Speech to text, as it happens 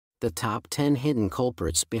the top 10 hidden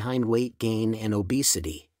culprits behind weight gain and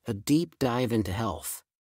obesity, a deep dive into health.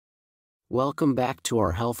 Welcome back to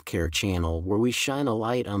our healthcare channel where we shine a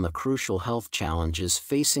light on the crucial health challenges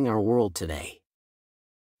facing our world today.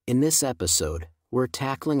 In this episode, we're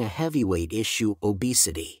tackling a heavyweight issue: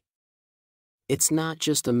 obesity. It's not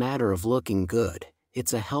just a matter of looking good,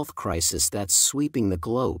 it's a health crisis that's sweeping the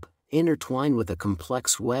globe, intertwined with a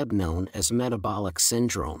complex web known as metabolic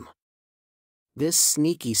syndrome. This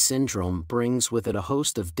sneaky syndrome brings with it a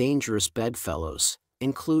host of dangerous bedfellows,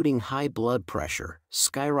 including high blood pressure,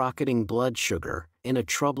 skyrocketing blood sugar, and a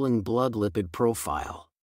troubling blood lipid profile.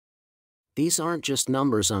 These aren't just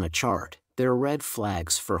numbers on a chart, they're red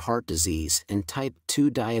flags for heart disease and type 2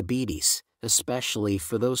 diabetes, especially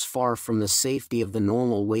for those far from the safety of the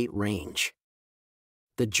normal weight range.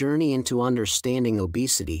 The journey into understanding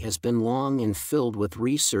obesity has been long and filled with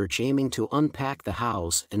research aiming to unpack the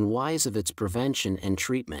hows and whys of its prevention and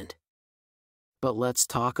treatment. But let's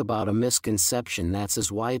talk about a misconception that's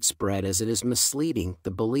as widespread as it is misleading: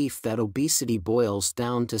 the belief that obesity boils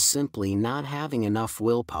down to simply not having enough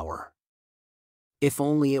willpower. If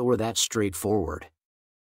only it were that straightforward.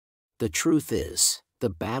 The truth is, the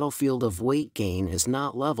battlefield of weight gain is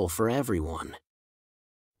not level for everyone.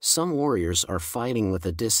 Some warriors are fighting with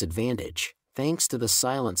a disadvantage, thanks to the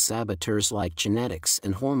silent saboteurs like genetics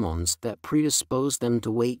and hormones that predispose them to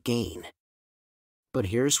weight gain. But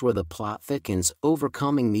here's where the plot thickens: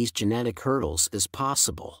 overcoming these genetic hurdles is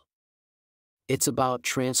possible. It's about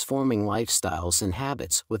transforming lifestyles and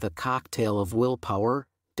habits with a cocktail of willpower,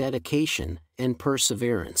 dedication, and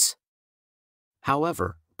perseverance.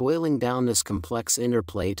 However, boiling down this complex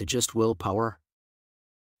interplay to just willpower?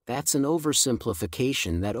 That's an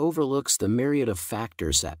oversimplification that overlooks the myriad of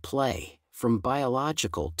factors at play, from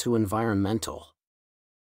biological to environmental.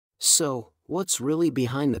 So, what's really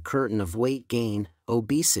behind the curtain of weight gain,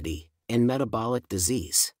 obesity, and metabolic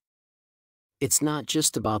disease? It's not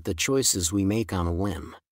just about the choices we make on a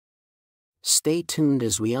whim. Stay tuned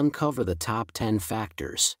as we uncover the top 10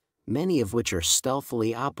 factors, many of which are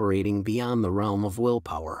stealthily operating beyond the realm of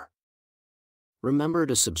willpower. Remember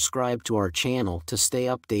to subscribe to our channel to stay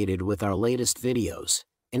updated with our latest videos,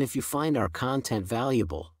 and if you find our content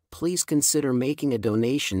valuable, please consider making a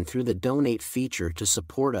donation through the donate feature to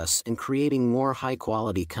support us in creating more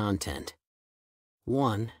high-quality content.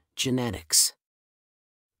 1. Genetics.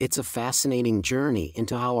 It's a fascinating journey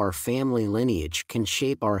into how our family lineage can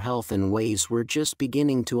shape our health in ways we're just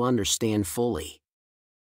beginning to understand fully.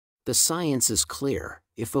 The science is clear: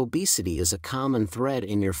 if obesity is a common thread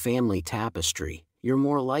in your family tapestry, you're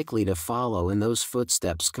more likely to follow in those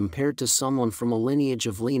footsteps compared to someone from a lineage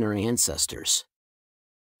of leaner ancestors.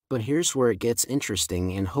 But here's where it gets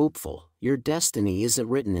interesting and hopeful: your destiny isn't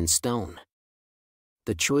written in stone.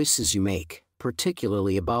 The choices you make,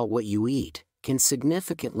 particularly about what you eat, can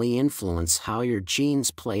significantly influence how your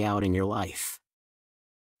genes play out in your life.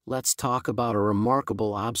 Let's talk about a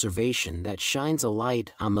remarkable observation that shines a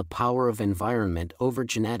light on the power of environment over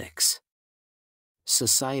genetics.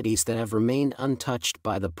 Societies that have remained untouched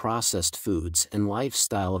by the processed foods and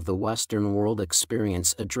lifestyle of the Western world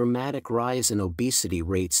experience a dramatic rise in obesity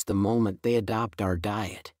rates the moment they adopt our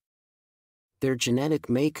diet. Their genetic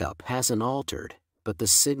makeup hasn't altered, but the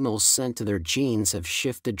signals sent to their genes have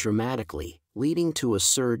shifted dramatically, leading to a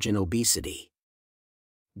surge in obesity.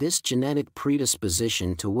 This genetic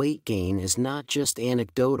predisposition to weight gain is not just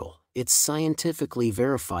anecdotal, it's scientifically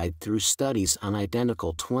verified through studies on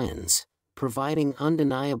identical twins, providing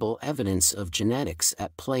undeniable evidence of genetics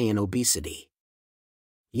at play in obesity.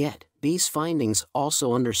 Yet, these findings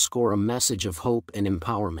also underscore a message of hope and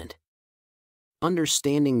empowerment.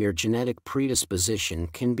 Understanding your genetic predisposition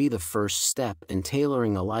can be the first step in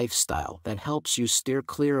tailoring a lifestyle that helps you steer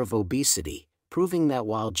clear of obesity, proving that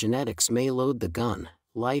while genetics may load the gun,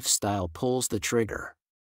 lifestyle pulls the trigger.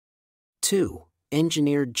 2.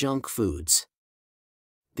 Engineered junk foods.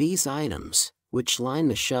 These items, which line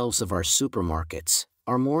the shelves of our supermarkets,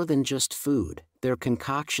 are more than just food. They're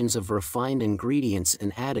concoctions of refined ingredients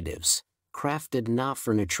and additives, crafted not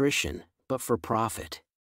for nutrition, but for profit.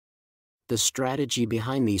 The strategy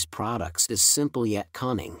behind these products is simple yet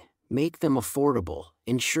cunning: make them affordable,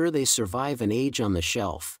 ensure they survive and age on the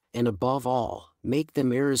shelf, and above all, make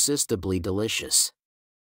them irresistibly delicious.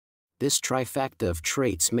 This trifecta of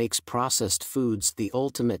traits makes processed foods the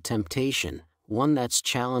ultimate temptation, one that's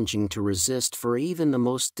challenging to resist for even the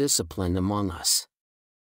most disciplined among us.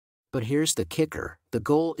 But here's the kicker: the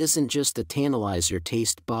goal isn't just to tantalize your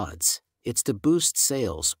taste buds, it's to boost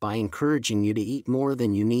sales by encouraging you to eat more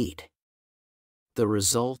than you need. The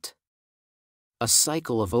result? A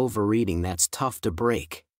cycle of overeating that's tough to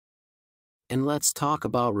break. And let's talk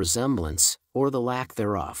about resemblance, or the lack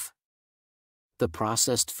thereof. The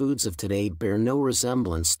processed foods of today bear no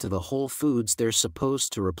resemblance to the whole foods they're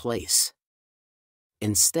supposed to replace.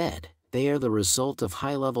 Instead, they are the result of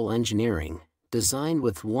high-level engineering, designed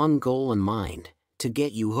with one goal in mind: to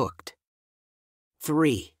get you hooked.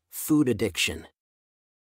 3. Food addiction.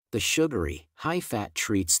 The sugary, high-fat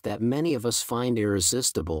treats that many of us find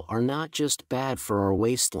irresistible are not just bad for our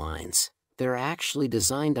waistlines, they're actually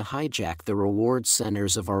designed to hijack the reward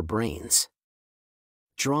centers of our brains.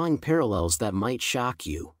 Drawing parallels that might shock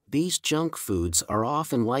you, these junk foods are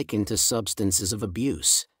often likened to substances of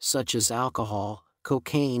abuse, such as alcohol,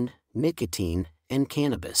 cocaine, nicotine, and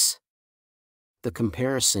cannabis. The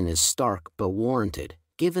comparison is stark but warranted,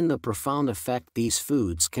 given the profound effect these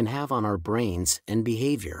foods can have on our brains and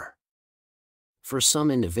behavior. For some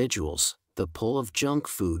individuals, the pull of junk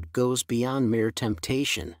food goes beyond mere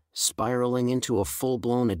temptation, spiraling into a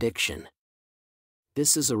full-blown addiction.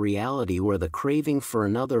 This is a reality where the craving for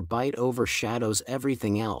another bite overshadows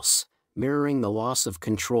everything else, mirroring the loss of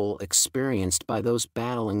control experienced by those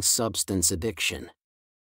battling substance addiction.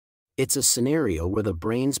 It's a scenario where the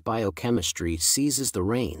brain's biochemistry seizes the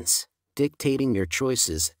reins, dictating your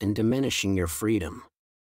choices and diminishing your freedom.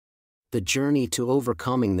 The journey to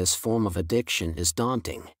overcoming this form of addiction is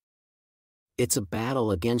daunting. It's a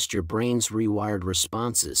battle against your brain's rewired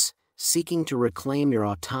responses, seeking to reclaim your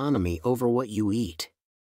autonomy over what you eat.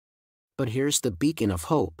 But here's the beacon of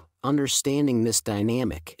hope: understanding this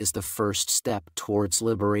dynamic is the first step towards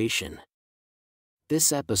liberation.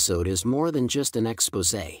 This episode is more than just an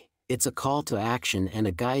exposé, it's a call to action and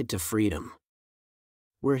a guide to freedom.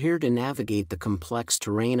 We're here to navigate the complex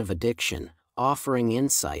terrain of addiction, offering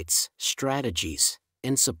insights, strategies,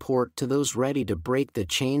 and support to those ready to break the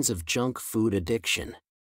chains of junk food addiction.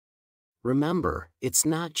 Remember, it's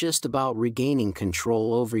not just about regaining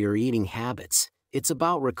control over your eating habits, it's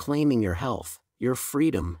about reclaiming your health, your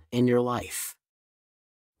freedom, and your life.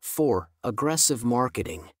 4. Aggressive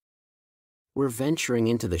marketing. We're venturing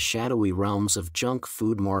into the shadowy realms of junk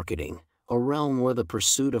food marketing, a realm where the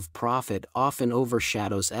pursuit of profit often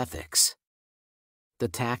overshadows ethics. The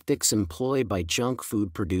tactics employed by junk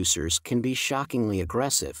food producers can be shockingly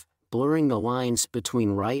aggressive, blurring the lines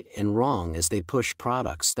between right and wrong as they push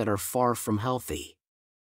products that are far from healthy.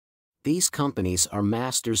 These companies are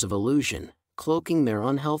masters of illusion, cloaking their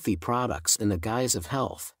unhealthy products in the guise of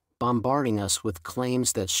health, bombarding us with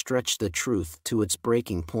claims that stretch the truth to its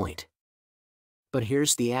breaking point. But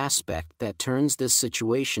here's the aspect that turns this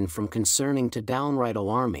situation from concerning to downright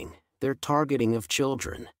alarming: their targeting of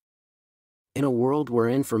children. In a world where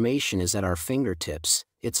information is at our fingertips,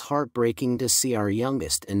 it's heartbreaking to see our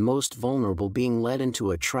youngest and most vulnerable being led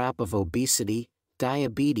into a trap of obesity,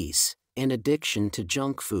 diabetes, and addiction to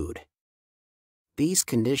junk food. These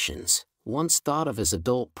conditions, once thought of as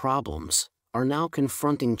adult problems, are now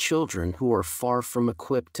confronting children who are far from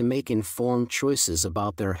equipped to make informed choices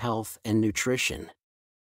about their health and nutrition.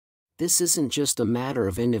 This isn't just a matter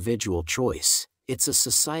of individual choice, it's a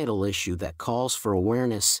societal issue that calls for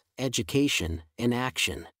awareness, education, and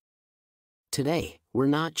action. Today, we're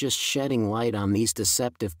not just shedding light on these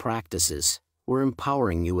deceptive practices, we're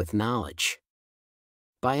empowering you with knowledge.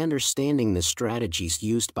 By understanding the strategies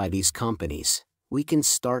used by these companies, we can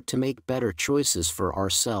start to make better choices for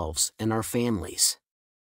ourselves and our families.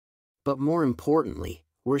 But more importantly,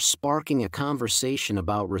 we're sparking a conversation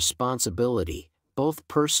about responsibility, both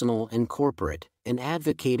personal and corporate, and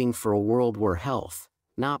advocating for a world where health,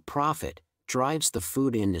 not profit, drives the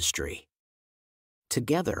food industry.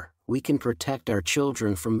 Together, we can protect our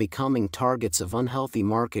children from becoming targets of unhealthy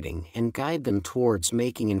marketing and guide them towards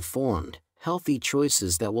making informed, healthy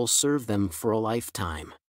choices that will serve them for a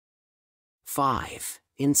lifetime. 5.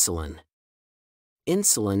 Insulin.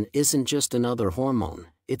 Insulin isn't just another hormone,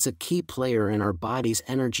 it's a key player in our body's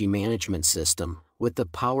energy management system, with the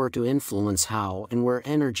power to influence how and where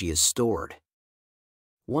energy is stored.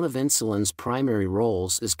 One of insulin's primary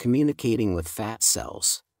roles is communicating with fat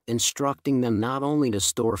cells, instructing them not only to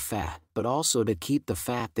store fat but also to keep the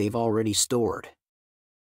fat they've already stored.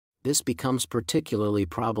 This becomes particularly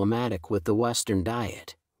problematic with the Western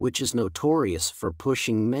diet, which is notorious for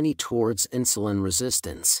pushing many towards insulin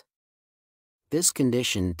resistance. This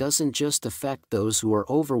condition doesn't just affect those who are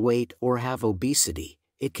overweight or have obesity,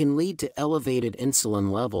 it can lead to elevated insulin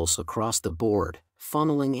levels across the board,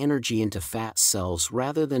 funneling energy into fat cells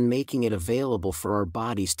rather than making it available for our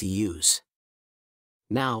bodies to use.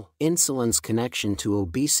 Now, insulin's connection to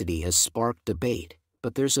obesity has sparked debate,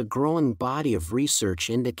 but there's a growing body of research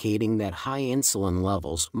indicating that high insulin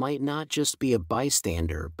levels might not just be a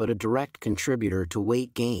bystander but a direct contributor to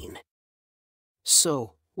weight gain.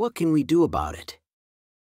 So, What can we do about it?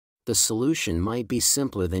 The solution might be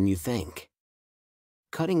simpler than you think.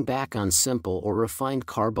 Cutting back on simple or refined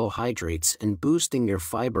carbohydrates and boosting your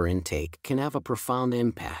fiber intake can have a profound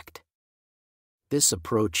impact. This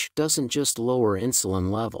approach doesn't just lower insulin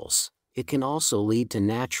levels, it can also lead to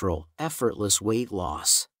natural, effortless weight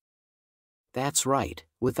loss. That's right,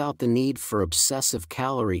 without the need for obsessive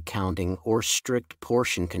calorie counting or strict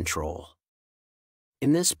portion control.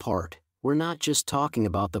 In this part, we're not just talking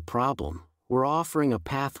about the problem, we're offering a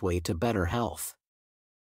pathway to better health.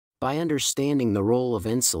 By understanding the role of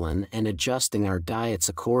insulin and adjusting our diets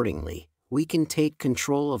accordingly, we can take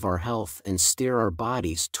control of our health and steer our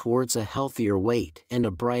bodies towards a healthier weight and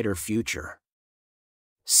a brighter future.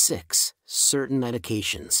 6. Certain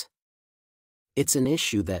medications. It's an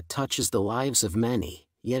issue that touches the lives of many,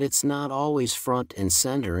 yet it's not always front and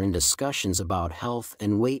center in discussions about health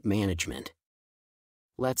and weight management.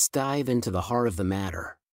 Let's dive into the heart of the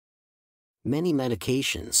matter. Many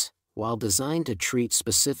medications, while designed to treat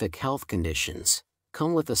specific health conditions,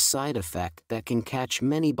 come with a side effect that can catch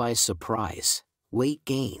many by surprise: weight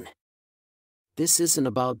gain. This isn't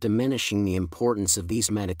about diminishing the importance of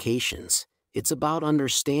these medications, it's about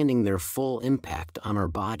understanding their full impact on our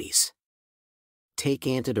bodies. Take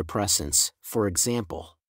antidepressants, for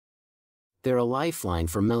example. They're a lifeline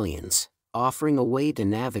for millions, offering a way to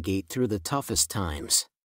navigate through the toughest times.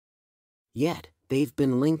 Yet, they've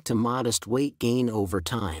been linked to modest weight gain over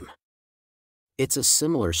time. It's a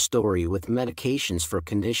similar story with medications for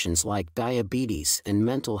conditions like diabetes and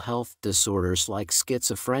mental health disorders like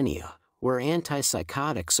schizophrenia, where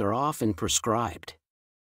antipsychotics are often prescribed.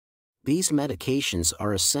 These medications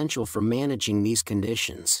are essential for managing these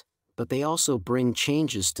conditions, but they also bring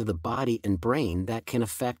changes to the body and brain that can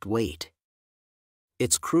affect weight.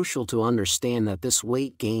 It's crucial to understand that this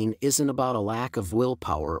weight gain isn't about a lack of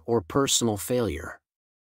willpower or personal failure.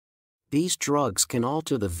 These drugs can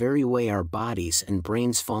alter the very way our bodies and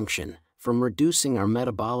brains function, from reducing our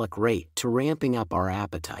metabolic rate to ramping up our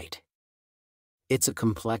appetite. It's a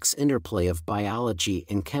complex interplay of biology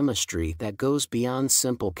and chemistry that goes beyond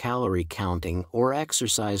simple calorie counting or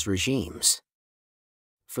exercise regimes.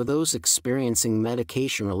 For those experiencing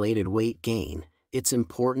medication-related weight gain, it's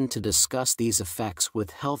important to discuss these effects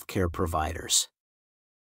with healthcare providers.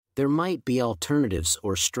 There might be alternatives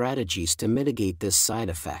or strategies to mitigate this side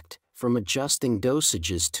effect, from adjusting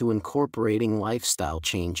dosages to incorporating lifestyle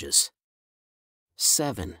changes.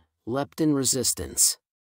 7. Leptin resistance.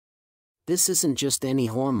 This isn't just any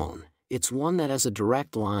hormone, it's one that has a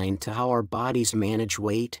direct line to how our bodies manage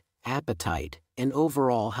weight, appetite, and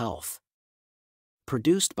overall health.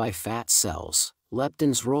 Produced by fat cells,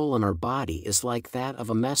 leptin's role in our body is like that of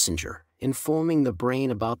a messenger, informing the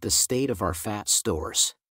brain about the state of our fat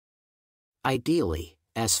stores. Ideally,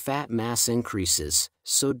 as fat mass increases,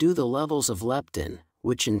 so do the levels of leptin,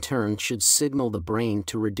 which in turn should signal the brain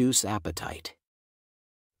to reduce appetite.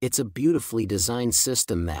 It's a beautifully designed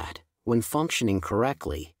system that, when functioning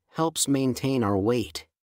correctly, helps maintain our weight.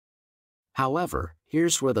 However,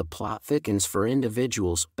 here's where the plot thickens for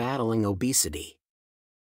individuals battling obesity.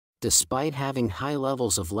 Despite having high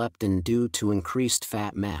levels of leptin due to increased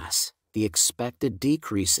fat mass, the expected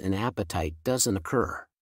decrease in appetite doesn't occur.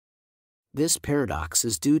 This paradox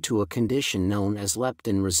is due to a condition known as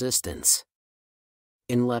leptin resistance.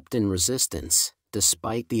 In leptin resistance,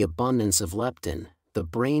 despite the abundance of leptin, the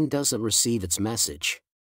brain doesn't receive its message.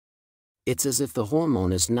 It's as if the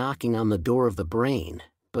hormone is knocking on the door of the brain,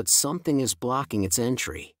 but something is blocking its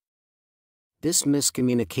entry. This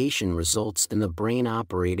miscommunication results in the brain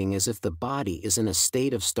operating as if the body is in a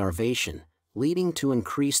state of starvation, leading to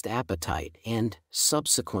increased appetite and,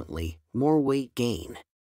 subsequently, more weight gain.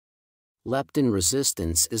 Leptin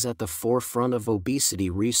resistance is at the forefront of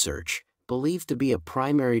obesity research, believed to be a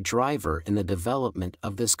primary driver in the development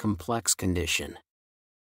of this complex condition.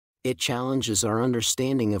 It challenges our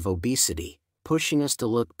understanding of obesity, pushing us to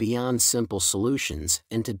look beyond simple solutions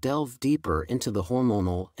and to delve deeper into the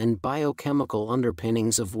hormonal and biochemical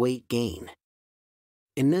underpinnings of weight gain.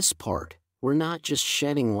 In this part, we're not just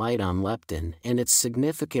shedding light on leptin and its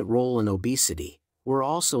significant role in obesity, we're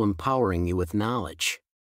also empowering you with knowledge.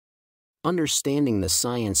 Understanding the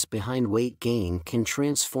science behind weight gain can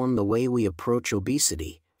transform the way we approach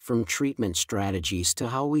obesity, from treatment strategies to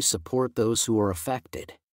how we support those who are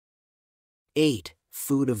affected. 8.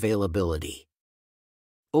 Food availability.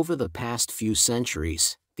 Over the past few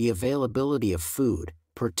centuries, the availability of food,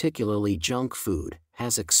 particularly junk food,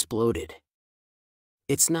 has exploded.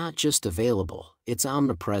 It's not just available, it's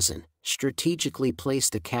omnipresent, strategically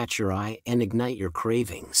placed to catch your eye and ignite your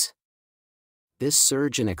cravings. This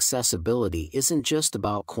surge in accessibility isn't just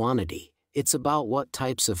about quantity, it's about what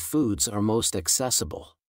types of foods are most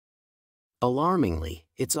accessible. Alarmingly,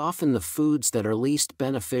 it's often the foods that are least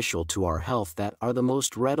beneficial to our health that are the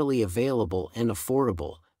most readily available and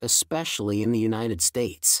affordable, especially in the United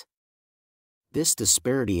States. This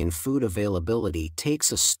disparity in food availability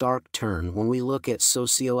takes a stark turn when we look at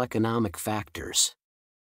socioeconomic factors.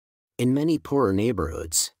 In many poorer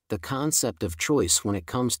neighborhoods, the concept of choice when it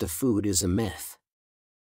comes to food is a myth.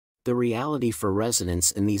 The reality for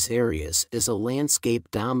residents in these areas is a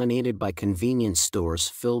landscape dominated by convenience stores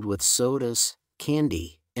filled with sodas,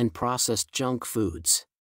 candy, and processed junk foods.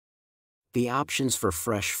 The options for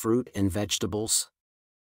fresh fruit and vegetables?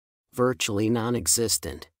 Virtually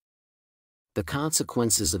non-existent. The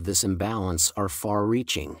consequences of this imbalance are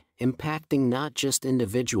far-reaching, impacting not just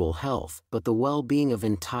individual health but the well-being of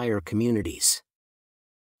entire communities.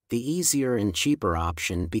 The easier and cheaper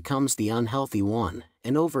option becomes the unhealthy one,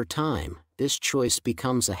 and over time, this choice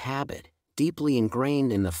becomes a habit, deeply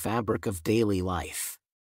ingrained in the fabric of daily life.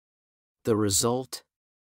 The result?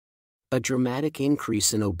 A dramatic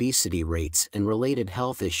increase in obesity rates and related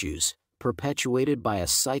health issues, perpetuated by a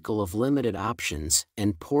cycle of limited options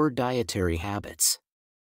and poor dietary habits.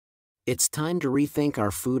 It's time to rethink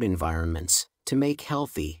our food environments, to make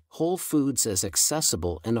healthy, whole foods as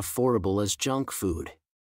accessible and affordable as junk food.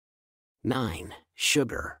 9.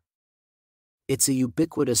 Sugar. It's a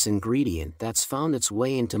ubiquitous ingredient that's found its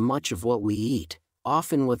way into much of what we eat,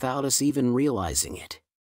 often without us even realizing it.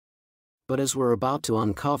 But as we're about to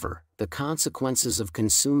uncover, the consequences of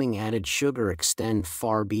consuming added sugar extend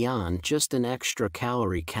far beyond just an extra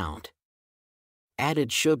calorie count.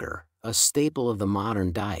 Added sugar, a staple of the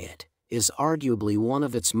modern diet, is arguably one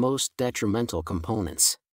of its most detrimental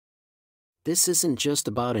components. This isn't just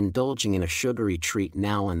about indulging in a sugary treat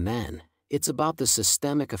now and then. It's about the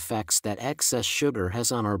systemic effects that excess sugar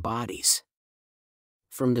has on our bodies.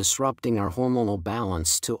 From disrupting our hormonal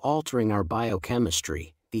balance to altering our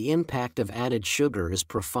biochemistry, the impact of added sugar is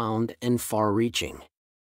profound and far-reaching.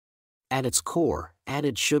 At its core,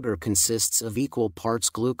 added sugar consists of equal parts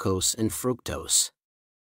glucose and fructose.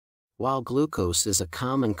 While glucose is a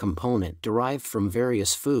common component derived from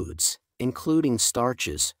various foods, including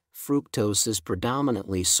starches, fructose is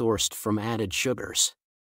predominantly sourced from added sugars.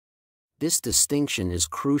 This distinction is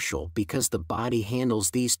crucial because the body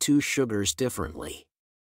handles these two sugars differently.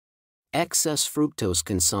 Excess fructose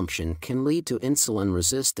consumption can lead to insulin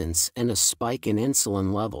resistance and a spike in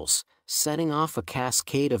insulin levels, setting off a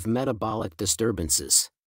cascade of metabolic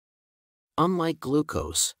disturbances. Unlike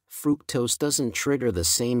glucose, fructose doesn't trigger the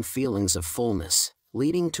same feelings of fullness,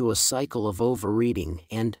 leading to a cycle of overeating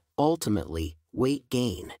and, ultimately, weight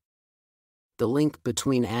gain. The link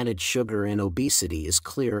between added sugar and obesity is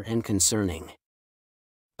clear and concerning.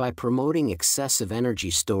 By promoting excessive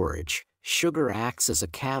energy storage, sugar acts as a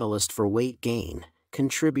catalyst for weight gain,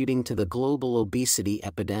 contributing to the global obesity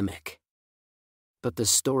epidemic. But the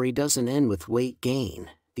story doesn't end with weight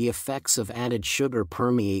gain. The effects of added sugar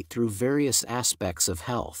permeate through various aspects of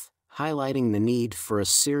health, highlighting the need for a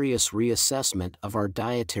serious reassessment of our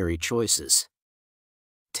dietary choices.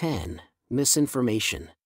 10. Misinformation.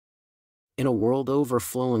 In a world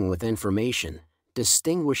overflowing with information,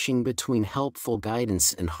 distinguishing between helpful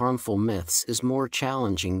guidance and harmful myths is more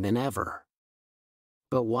challenging than ever.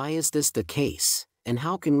 But why is this the case, and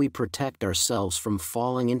how can we protect ourselves from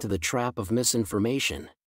falling into the trap of misinformation?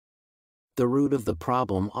 The root of the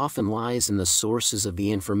problem often lies in the sources of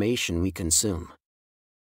the information we consume.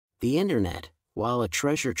 The internet, while a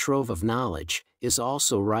treasure trove of knowledge, is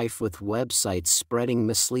also rife with websites spreading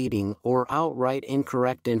misleading or outright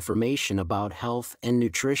incorrect information about health and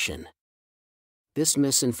nutrition. This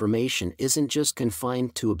misinformation isn't just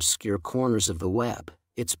confined to obscure corners of the web,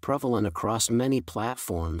 it's prevalent across many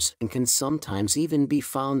platforms and can sometimes even be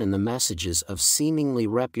found in the messages of seemingly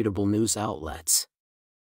reputable news outlets.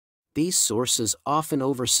 These sources often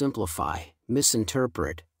oversimplify,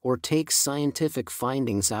 misinterpret, or take scientific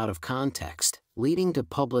findings out of context, leading to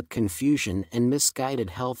public confusion and misguided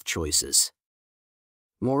health choices.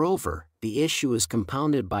 Moreover, the issue is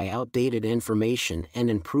compounded by outdated information and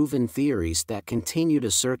unproven theories that continue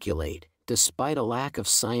to circulate, despite a lack of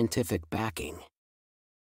scientific backing.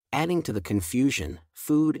 Adding to the confusion,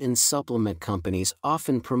 food and supplement companies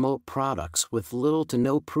often promote products with little to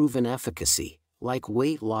no proven efficacy, like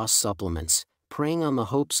weight loss supplements, preying on the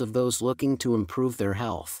hopes of those looking to improve their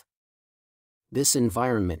health. This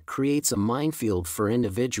environment creates a minefield for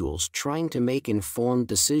individuals trying to make informed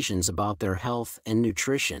decisions about their health and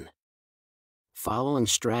nutrition. Following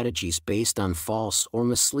strategies based on false or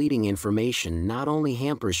misleading information not only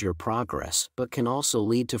hampers your progress but can also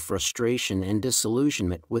lead to frustration and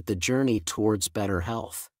disillusionment with the journey towards better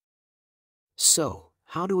health. So,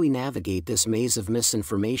 how do we navigate this maze of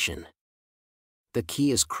misinformation? The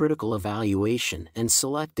key is critical evaluation and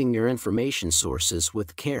selecting your information sources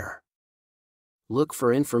with care. Look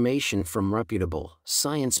for information from reputable,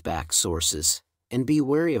 science-backed sources, and be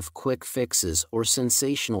wary of quick fixes or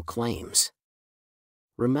sensational claims.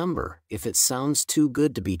 Remember, if it sounds too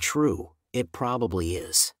good to be true, it probably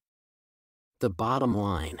is. The bottom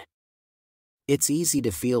line. It's easy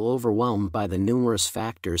to feel overwhelmed by the numerous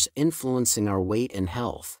factors influencing our weight and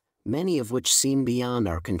health, many of which seem beyond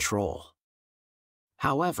our control.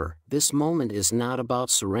 However, this moment is not about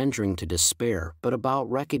surrendering to despair but about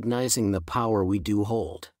recognizing the power we do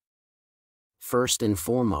hold. First and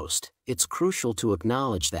foremost, it's crucial to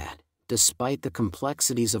acknowledge that, despite the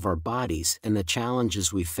complexities of our bodies and the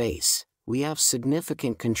challenges we face, we have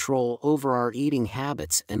significant control over our eating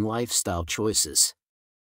habits and lifestyle choices.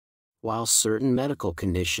 While certain medical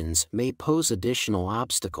conditions may pose additional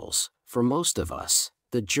obstacles, for most of us,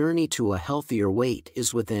 the journey to a healthier weight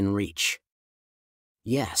is within reach.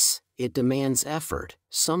 Yes, it demands effort,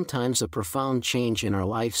 sometimes a profound change in our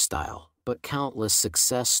lifestyle, but countless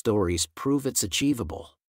success stories prove it's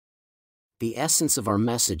achievable. The essence of our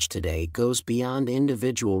message today goes beyond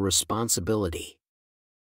individual responsibility.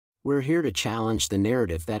 We're here to challenge the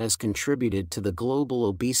narrative that has contributed to the global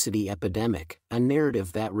obesity epidemic, a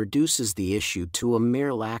narrative that reduces the issue to a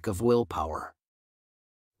mere lack of willpower.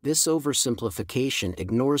 This oversimplification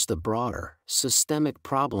ignores the broader, systemic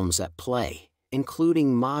problems at play,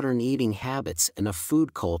 including modern eating habits and a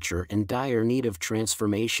food culture in dire need of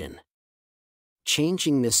transformation.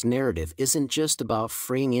 Changing this narrative isn't just about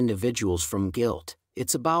freeing individuals from guilt,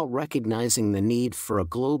 it's about recognizing the need for a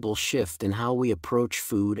global shift in how we approach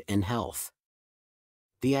food and health.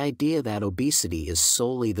 The idea that obesity is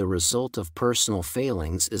solely the result of personal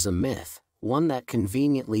failings is a myth, one that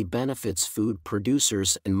conveniently benefits food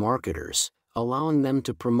producers and marketers, allowing them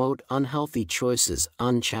to promote unhealthy choices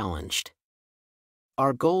unchallenged.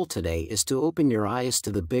 Our goal today is to open your eyes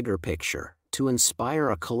to the bigger picture, to inspire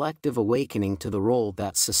a collective awakening to the role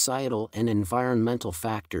that societal and environmental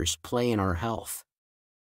factors play in our health.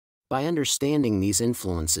 By understanding these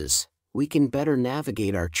influences, we can better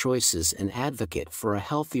navigate our choices and advocate for a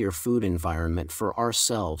healthier food environment for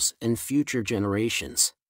ourselves and future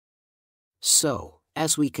generations. So,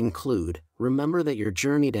 as we conclude, remember that your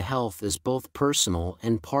journey to health is both personal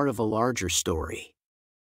and part of a larger story.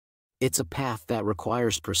 It's a path that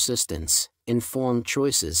requires persistence, informed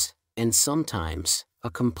choices, and sometimes, a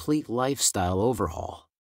complete lifestyle overhaul.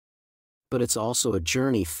 But it's also a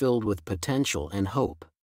journey filled with potential and hope.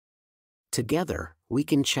 Together, we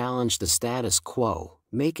can challenge the status quo,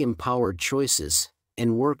 make empowered choices,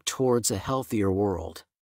 and work towards a healthier world.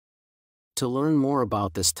 To learn more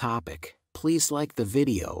about this topic, please like the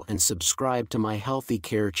video and subscribe to my Healthy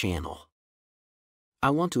Care channel.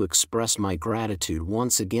 I want to express my gratitude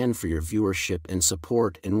once again for your viewership and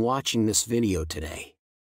support in watching this video today.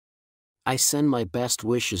 I send my best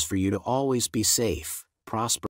wishes for you to always be safe, prosperous,